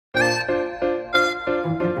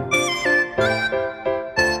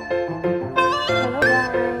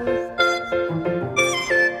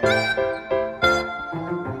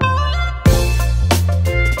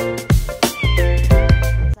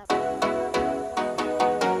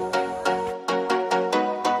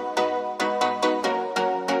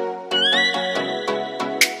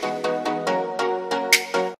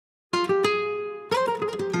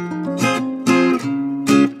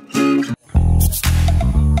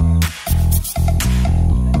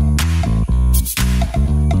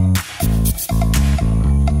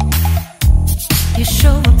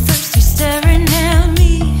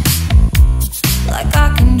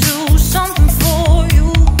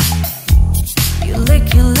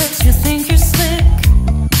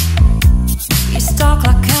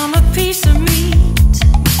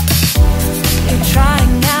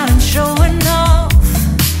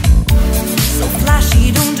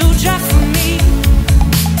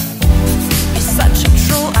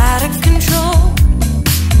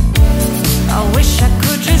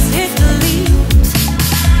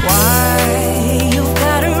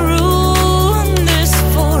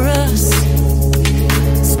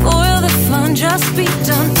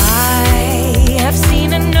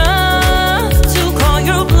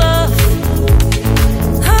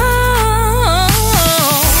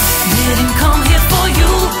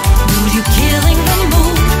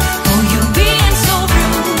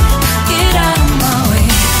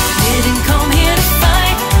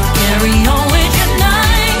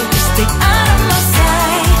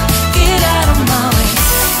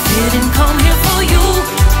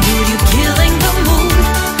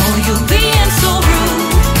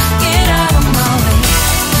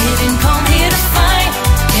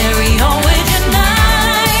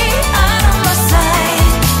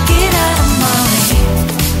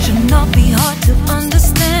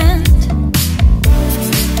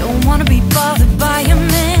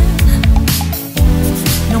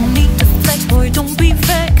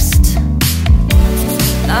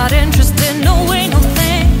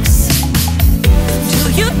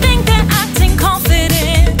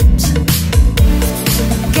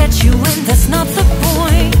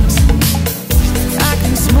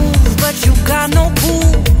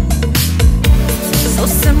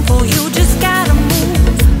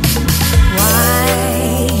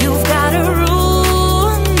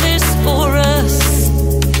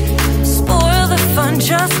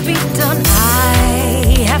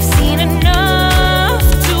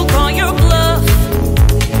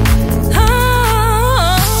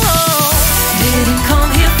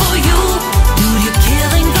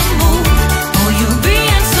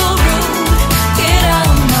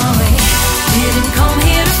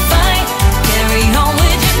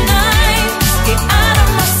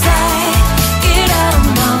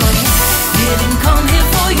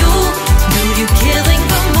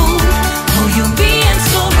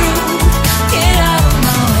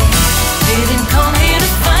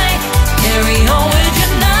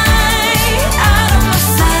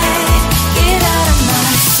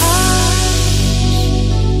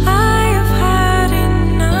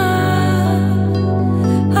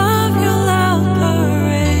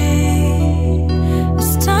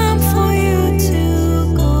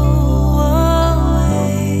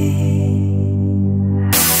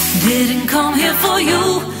Didn't come here for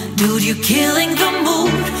you. Dude, you're killing the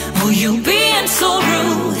mood. Oh, you being so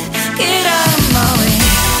rude. Get out of my way.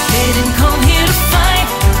 Didn't come here to fight.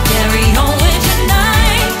 Carry on with your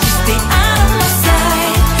night. Just stay out of my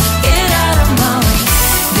sight. Get out of my way.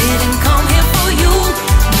 Didn't come here for you.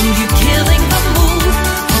 Dude, you're killing the mood.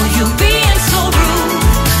 Oh, you being so rude.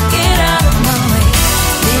 Get out of my way.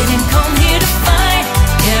 Didn't come here to fight.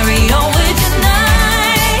 Carry on with your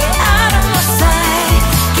night. Out of my sight.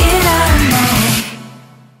 Get out of my way.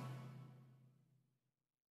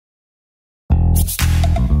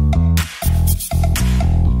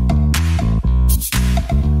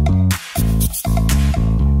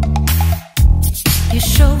 You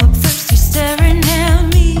show up thirsty, staring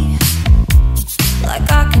at me like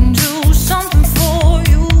I can do something for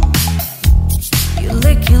you. You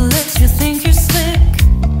lick your lips, you think you're slick.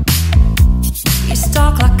 You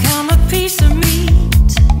stalk like I'm a piece of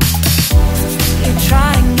meat. You're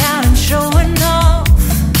trying out and showing off.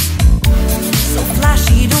 So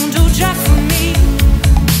flashy, don't do jack for me.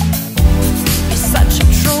 You're such a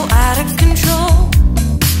troll, out of control.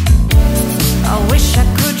 I wish I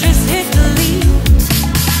could just hit delete.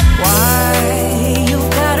 Why you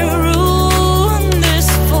gotta ruin this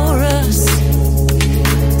for us?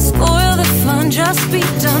 Spoil the fun, just be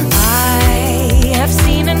done. I have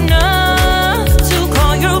seen enough to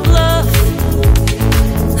call your bluff.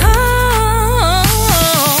 Oh,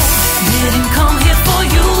 didn't come here for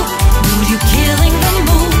you. Dude, you're killing the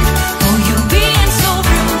mood. Oh, you being so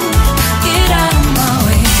rude. Get out of my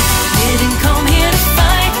way. Didn't come here to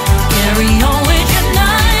fight. Carry on with your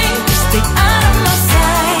night. Stay out of my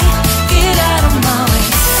sight. Get out of my way.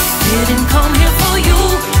 Didn't come here for you.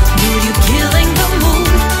 Dude, you're killing the mood.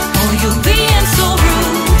 Oh, you being so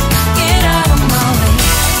rude. Get out of my way.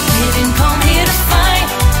 Didn't come here to fight.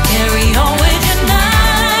 Carry on with your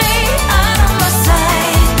night. Out of my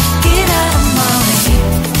sight. Get out of my way.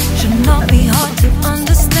 Should not be hard to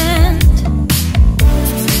understand.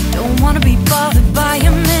 Don't wanna be bothered by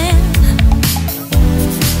a man.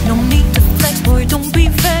 No need to flex, boy, don't be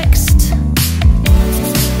vexed.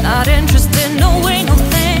 Not interested, no way.